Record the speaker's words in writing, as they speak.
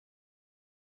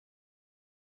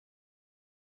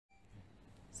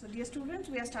So dear students,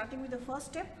 we are starting with the first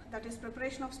step, that is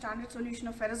preparation of standard solution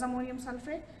of ferrous ammonium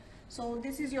sulphate. So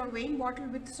this is your weighing bottle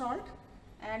with salt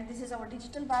and this is our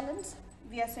digital balance.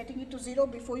 We are setting it to 0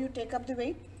 before you take up the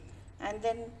weight, and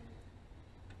then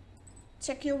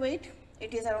check your weight.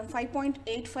 It is around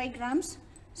 5.85 grams.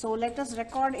 So let us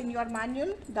record in your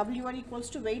manual W1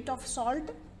 equals to weight of salt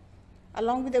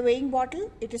along with the weighing bottle.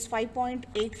 It is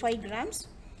 5.85 grams,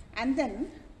 and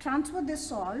then transfer this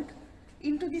salt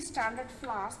into the standard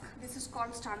flask. This is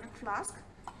called standard flask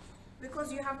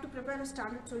because you have to prepare a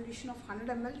standard solution of 100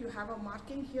 ml. You have a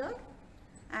marking here,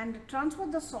 and transfer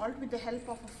the salt with the help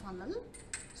of a funnel.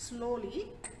 Slowly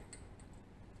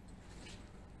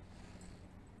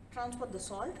transfer the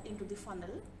salt into the funnel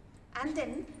and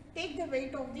then take the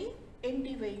weight of the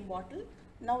empty weighing bottle.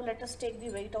 Now let us take the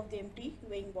weight of the empty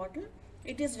weighing bottle.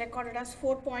 It is recorded as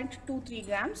 4.23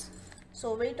 grams.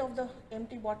 So weight of the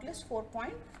empty bottle is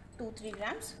 4.23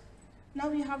 grams. Now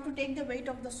we have to take the weight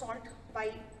of the salt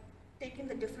by taking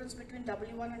the difference between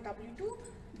W1 and W2.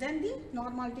 Then the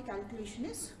normality calculation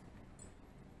is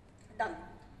done,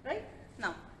 right?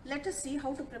 Now let us see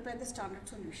how to prepare the standard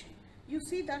solution. You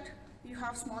see that you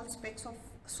have small specks of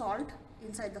salt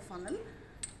inside the funnel.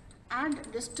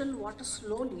 Add distilled water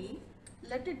slowly,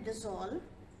 let it dissolve.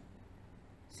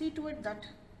 See to it that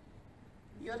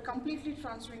you are completely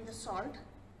transferring the salt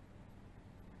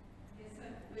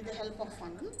with the help of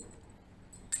funnel,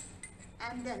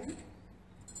 and then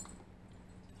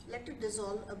let it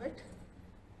dissolve a bit.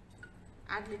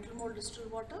 Add little more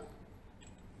distilled water.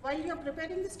 While you are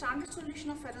preparing the standard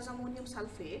solution of ferrous ammonium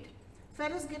sulphate,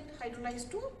 ferrous get hydrolyzed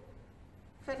to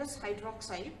ferrous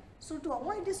hydroxide. So to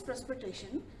avoid this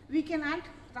precipitation, we can add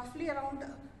roughly around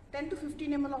 10 to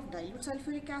 15 ml of dilute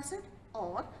sulfuric acid,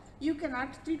 or you can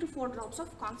add 3 to 4 drops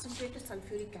of concentrated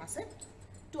sulfuric acid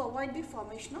to avoid the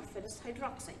formation of ferrous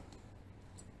hydroxide.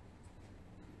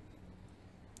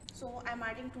 So I am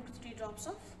adding 2 to 3 drops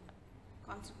of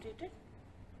concentrated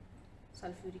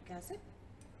sulfuric acid.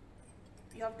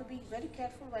 You have to be very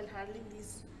careful while handling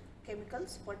these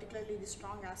chemicals, particularly the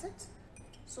strong acids.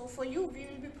 So for you, we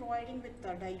will be providing with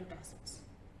dilute acids.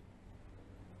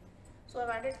 So I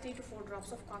have added 3 to 4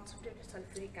 drops of concentrated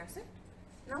sulfuric acid.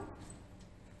 Now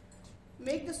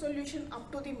make the solution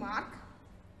up to the mark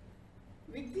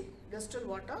with the distilled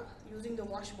water using the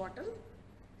wash bottle.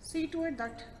 See to it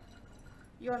that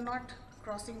you are not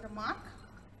crossing the mark.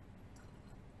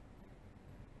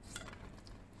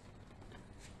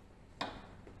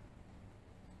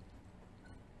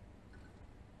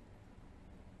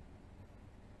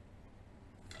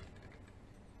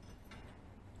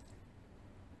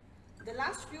 The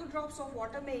last few drops of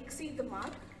water may exceed the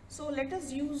mark, so let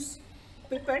us use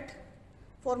pipette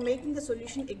for making the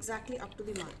solution exactly up to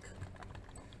the mark.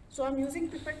 So I am using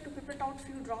pipette to pipette out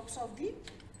few drops of the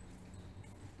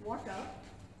water.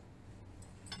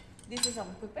 This is our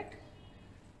pipette.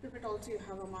 Pipette also you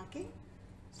have a marking.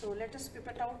 So let us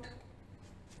pipette out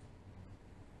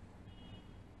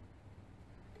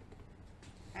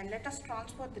and let us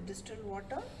transfer the distilled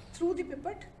water through the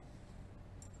pipette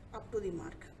up to the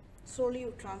mark. Slowly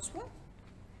you transfer.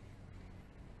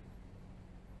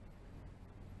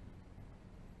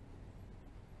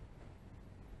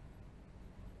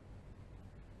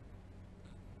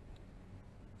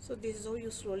 So this is how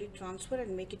you slowly transfer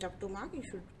and make it up to mark. You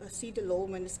should see the lower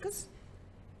meniscus.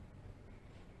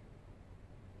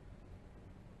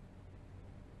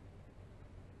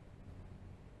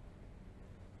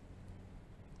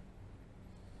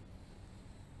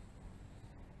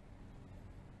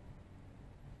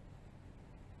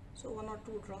 So 1 or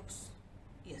 2 drops,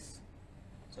 yes.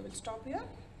 So we'll stop here.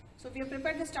 So we have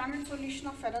prepared the standard solution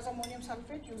of ferrous ammonium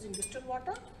sulphate using distilled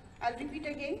water. I'll repeat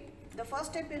again. The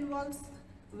first step involves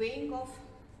weighing of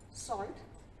salt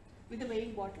with the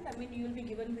weighing bottle. I mean, you will be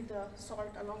given with the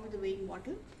salt along with the weighing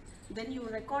bottle. Then you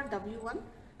will record W1,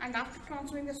 and after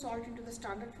transferring the salt into the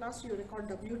standard flask, you record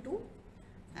W2,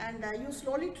 and you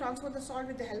slowly transfer the salt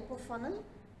with the help of funnel.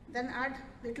 Then add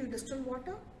little distilled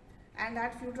water and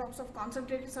add few drops of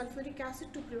concentrated sulfuric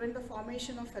acid to prevent the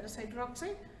formation of ferrous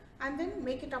hydroxide, and then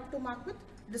make it up to mark with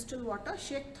distilled water.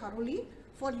 Shake thoroughly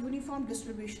for uniform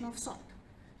distribution of salt.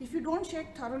 If you don't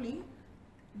shake thoroughly,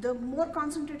 the more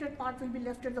concentrated part will be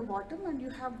left at the bottom and you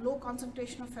have low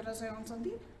concentration of ferrous ions on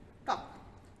the top.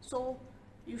 So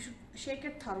you should shake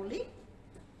it thoroughly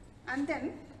and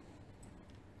then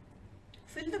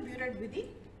fill the burette with the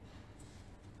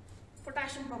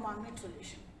potassium permanganate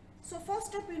solution. So first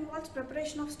step involves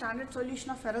preparation of standard solution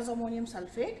of ferrous ammonium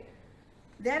sulphate.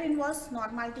 There involves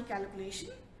normality calculation,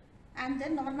 and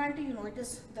then normality, you know, it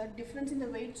is the difference in the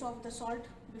weights of the salt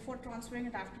before transferring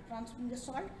it, after transferring the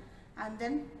salt, and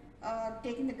then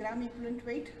taking the gram equivalent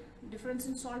weight, difference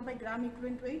in salt by gram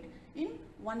equivalent weight in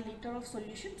 1 liter of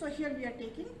solution. So here we are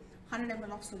taking 100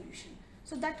 ml of solution.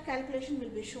 So that calculation will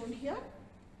be shown here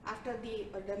after the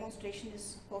demonstration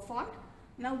is performed.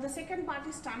 Now the second part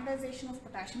is standardization of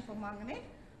potassium permanganate.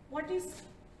 What is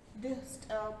this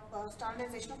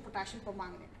standardization of potassium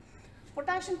permanganate?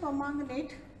 Potassium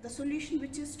permanganate, the solution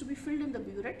which is to be filled in the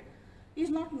burette, is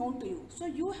not known to you. So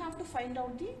you have to find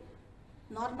out the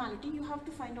normality, you have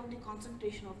to find out the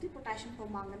concentration of the potassium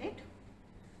permanganate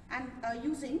and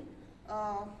using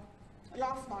law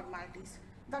of normalities.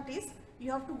 That is,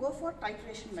 you have to go for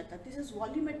titration method. This is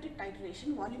volumetric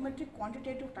titration, volumetric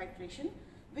quantitative titration,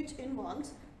 which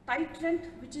involves titrant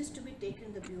which is to be taken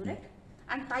in the burette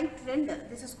and titrender,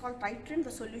 this is called titrant,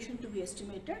 the solution to be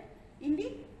estimated in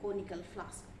the conical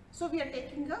flask. So we are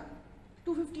taking a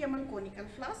 250 ml conical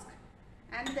flask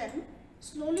and then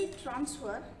slowly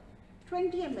transfer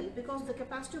 20 ml, because the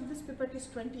capacity of this pipette is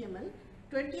 20 ml,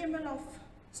 20 ml of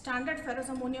standard ferrous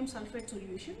ammonium sulphate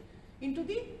solution into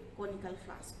the conical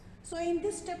flask. So in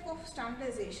this step of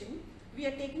standardization, we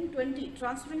are taking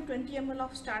transferring 20 ml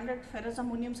of standard ferrous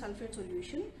ammonium sulphate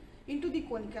solution into the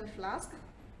conical flask,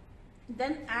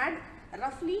 then add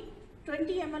roughly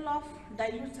 20 ml of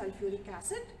dilute sulfuric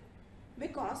acid,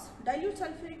 because dilute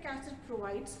sulfuric acid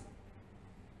provides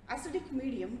acidic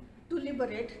medium to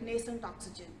liberate nascent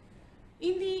oxygen.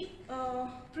 In the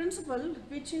principle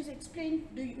which is explained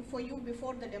for you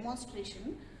before the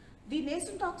demonstration, the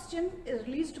nascent oxygen is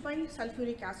released by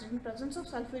sulfuric acid. In presence of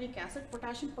sulfuric acid,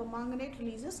 potassium permanganate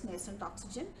releases nascent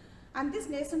oxygen, and this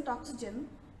nascent oxygen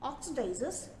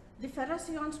oxidizes the ferrous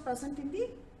ions present in the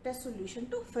test solution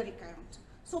to ferric ions.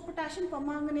 So potassium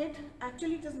permanganate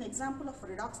actually it is an example of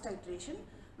redox titration,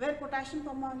 where potassium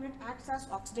permanganate acts as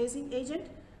oxidizing agent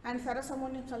and ferrous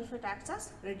ammonium sulphate acts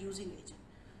as reducing agent.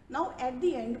 Now at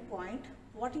the end point,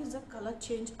 what is the color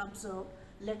change observed?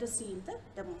 Let us see in the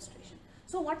demonstration.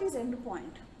 So what is end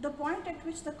point? The point at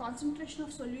which the concentration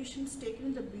of solutions taken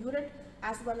in the burette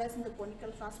as well as in the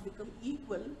conical flask become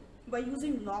equal. By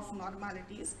using law of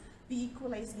normalities, we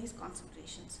equalize these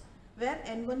concentrations, where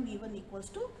N1 V1 equals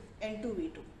to N2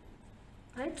 V2.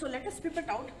 Right, so let us pipette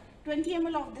out 20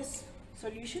 ml of this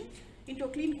solution into a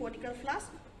clean conical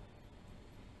flask.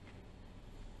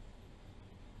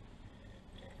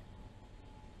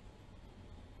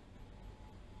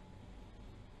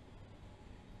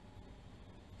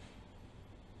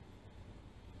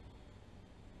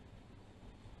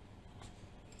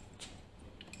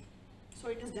 So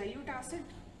it is dilute acid,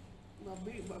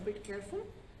 a bit careful.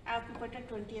 I have pipetted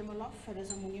 20 ml of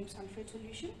ferrous ammonium sulphate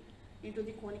solution into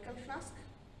the conical flask.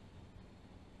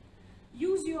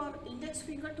 Use your index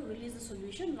finger to release the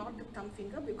solution, not the thumb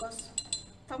finger, because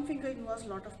thumb finger involves a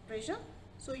lot of pressure.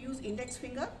 So use index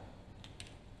finger.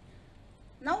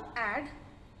 Now add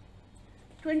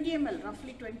 20 ml,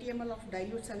 roughly 20 ml of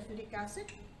dilute sulfuric acid.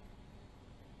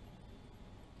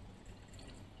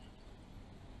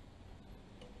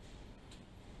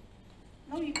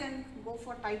 Now you can go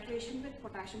for titration with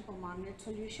potassium permanganate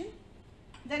solution.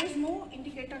 There is no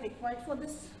indicator required for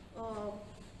this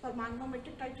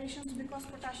permanganometric titrations, because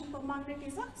potassium permanganate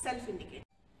is a self-indicator.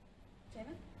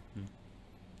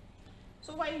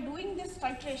 So while doing this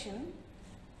titration,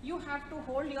 you have to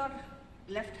hold your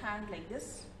left hand like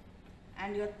this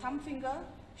and your thumb finger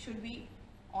should be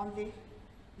on the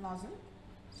nozzle.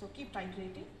 So keep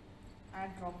titrating,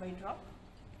 add drop by drop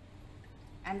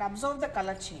and observe the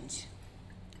color change.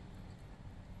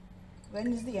 When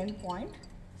is the end point?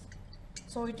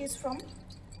 So it is from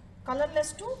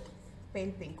colorless to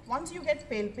pale pink. Once you get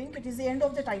pale pink, it is the end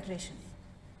of the titration.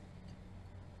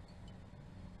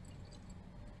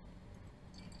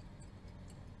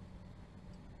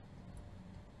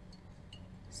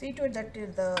 See to it that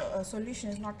the solution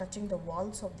is not touching the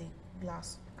walls of the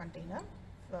glass container,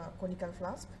 conical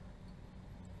flask.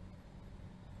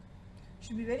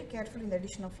 Should be very careful in the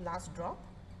addition of last drop.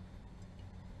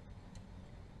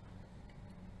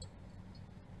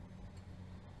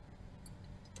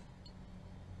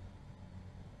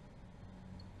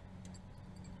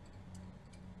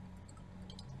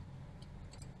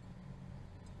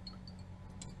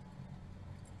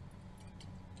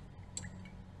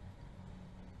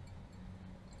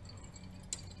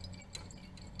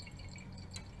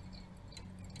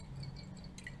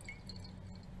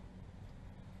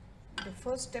 The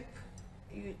first step,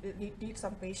 you need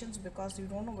some patience because you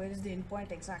don't know where is the end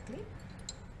point exactly.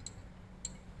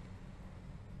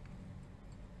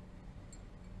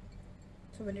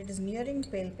 So when it is nearing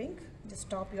pale pink, just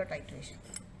stop your titration.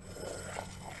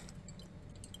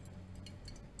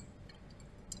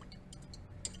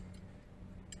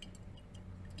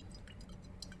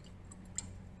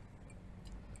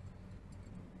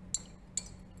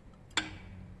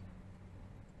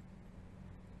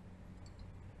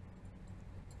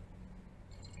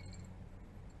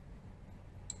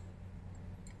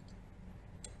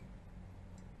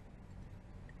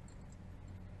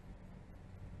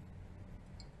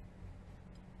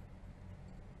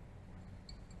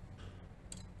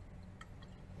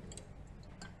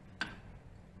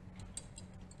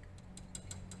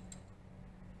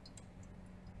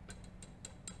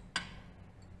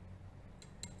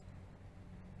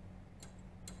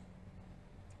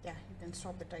 can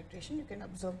stop the titration. You can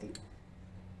observe the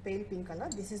pale pink color.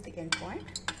 This is the end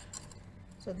point.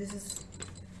 So this is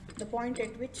the point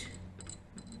at which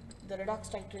the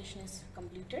redox titration is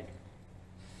completed.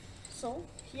 So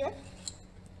here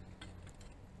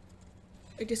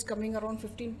it is coming around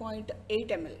 15.8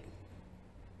 ml.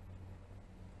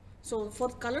 So for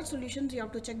colored solutions you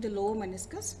have to check the lower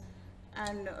meniscus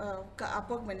and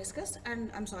upper meniscus,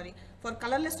 and I'm sorry, for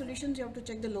colorless solutions you have to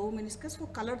check the lower meniscus. For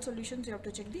colored solutions you have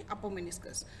to check the upper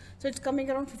meniscus. So it's coming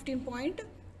around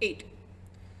 15.8.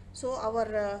 So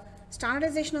our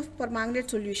standardization of permanganate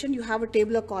solution, you have a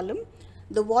tabular column.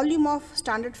 The volume of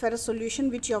standard ferrous solution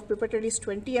which you have pipetted is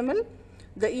 20 ml.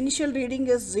 The initial reading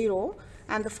is 0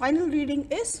 and the final reading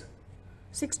is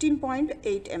 16.8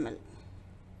 ml.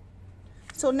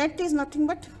 So net is nothing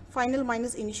but final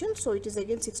minus initial, so it is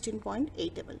again 16.8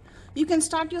 ml. You can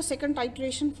start your second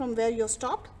titration from where you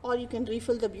stopped, or you can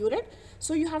refill the burette.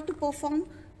 So you have to perform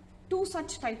 2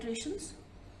 such titrations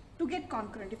to get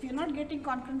concurrent. If you are not getting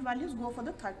concurrent values, go for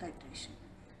the third titration.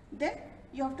 Then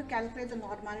you have to calculate the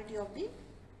normality of the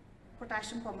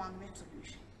potassium permanganate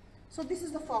solution. So this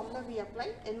is the formula we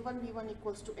applied. N1V1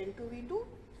 equals to N2V2.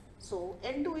 So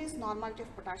N2 is normality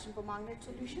of potassium permanganate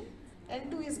solution.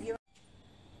 N2 is given.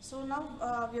 So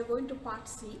now we are going to part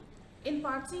C. In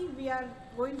part C we are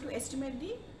going to estimate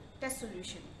the test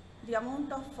solution, the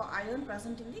amount of iron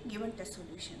present in the given test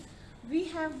solution. We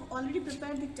have already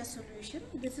prepared the test solution.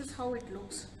 This is how it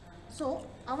looks. So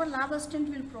our lab assistant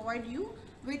will provide you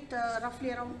with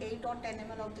roughly around 8 or 10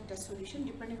 ml of the test solution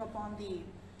depending upon the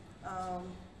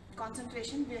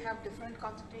concentration. We have different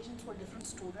concentrations for different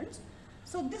students.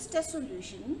 So this test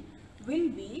solution will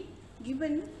be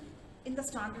given in the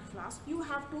standard flask. You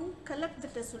have to collect the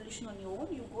test solution on your own.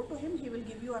 You go to him, he will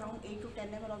give you around 8 to 10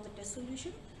 ml of the test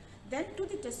solution. Then to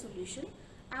the test solution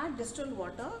add distilled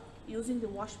water using the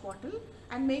wash bottle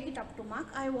and make it up to mark.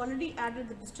 I have already added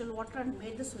the distilled water and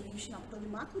made the solution up to the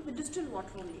mark with the distilled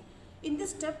water only. In this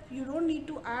step you don't need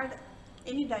to add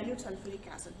any dilute sulfuric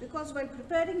acid, because while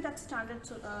preparing that standard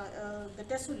the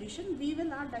test solution we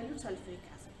will add dilute sulfuric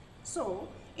acid. So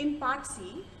in part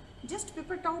C, just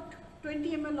pipette out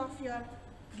 20 ml of your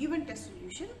given test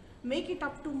solution, make it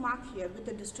up to mark here with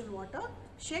the distilled water,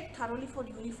 shake thoroughly for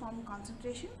uniform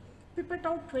concentration, pipette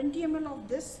out 20 ml of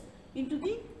this into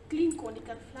the clean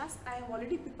conical flask. I have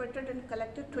already pipetted and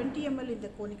collected 20 ml in the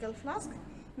conical flask.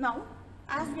 Now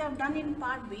as we have done in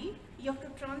part B, you have to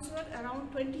transfer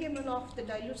around 20 ml of the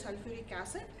dilute sulfuric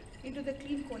acid into the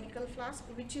clean conical flask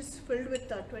which is filled with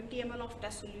 20 ml of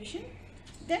test solution.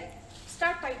 Then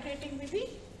start titrating with the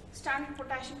standard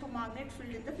potassium permanganate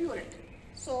filled in the burette.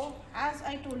 So as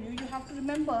I told you, you have to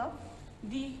remember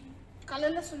the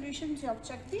colorless solutions you have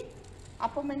checked the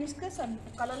upper meniscus, and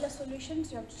colorless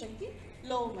solutions you have to check the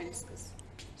lower meniscus.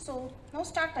 So now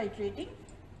start titrating.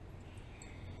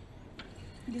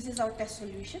 This is our test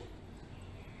solution.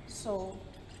 So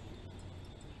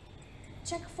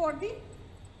check for the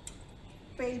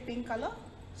pale pink color.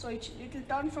 So it will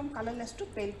turn from colorless to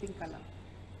pale pink color.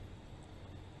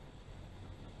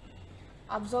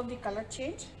 Observe the color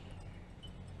change.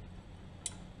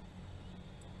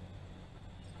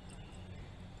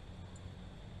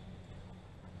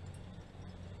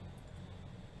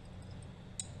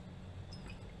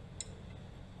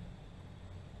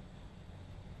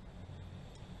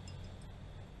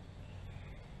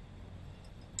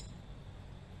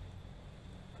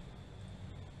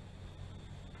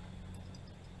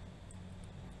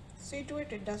 See to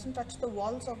it, it doesn't touch the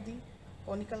walls of the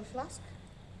conical flask.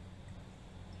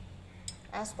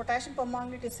 As potassium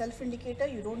permanganate is self-indicator,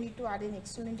 you don't need to add an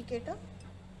external indicator.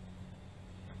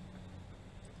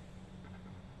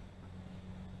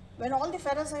 When all the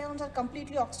ferrous ions are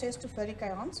completely oxidized to ferric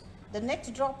ions, the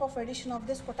next drop of addition of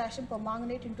this potassium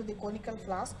permanganate into the conical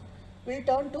flask will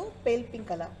turn to pale pink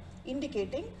color,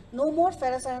 indicating no more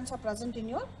ferrous ions are present in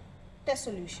your test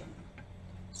solution.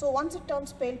 So once it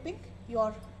turns pale pink,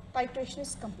 your titration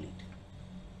is complete.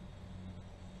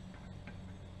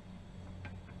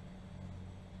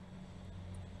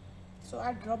 So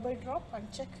add drop by drop and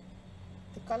check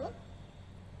the color.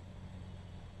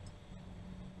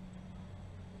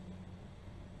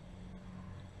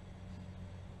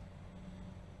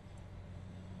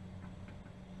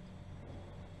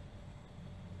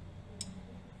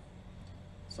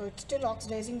 So it's still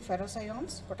oxidizing ferrous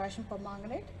ions, potassium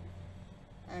permanganate,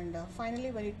 and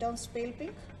finally when it turns pale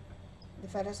pink, the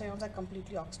ferrous ions are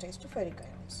completely oxidized to ferric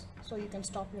ions. So you can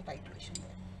stop your titration there.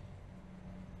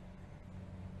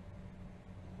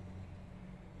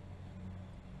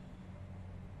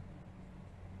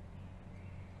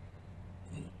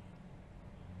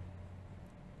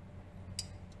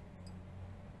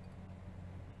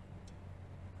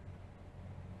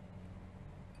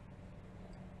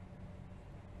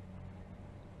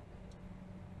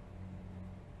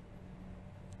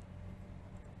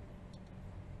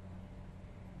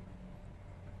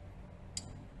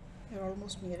 are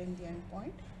almost nearing the end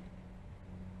point.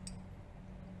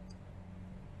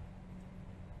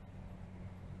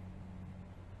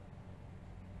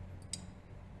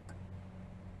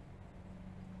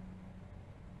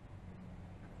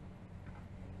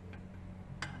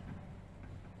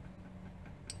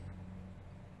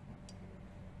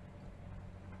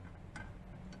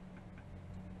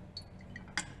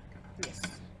 Yes.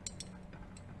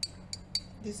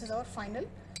 This is our final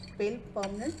pale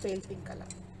permanent pale pink color.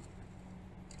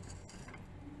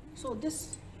 So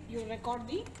this, you record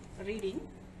the reading.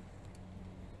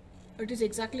 It is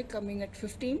exactly coming at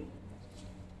 15.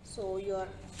 So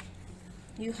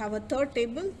you have a third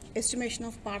table, estimation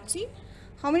of part C.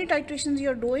 How many titrations you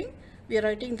are doing? We are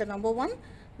writing the number 1.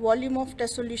 Volume of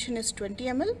test solution is 20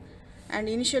 ml, and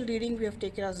initial reading we have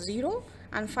taken as 0,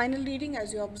 and final reading,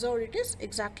 as you observed, it is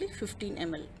exactly 15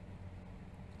 ml.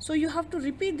 So you have to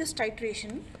repeat this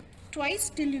titration twice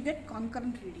till you get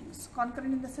concurrent readings.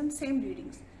 Concurrent in the sense same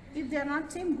readings. If they are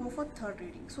not same, go for third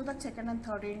reading. So the second and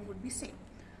third reading would be same.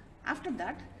 After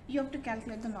that, you have to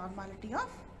calculate the normality of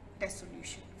test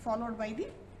solution, followed by the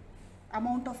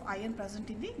amount of iron present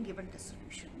in the given test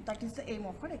solution. That is the aim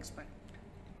of our experiment.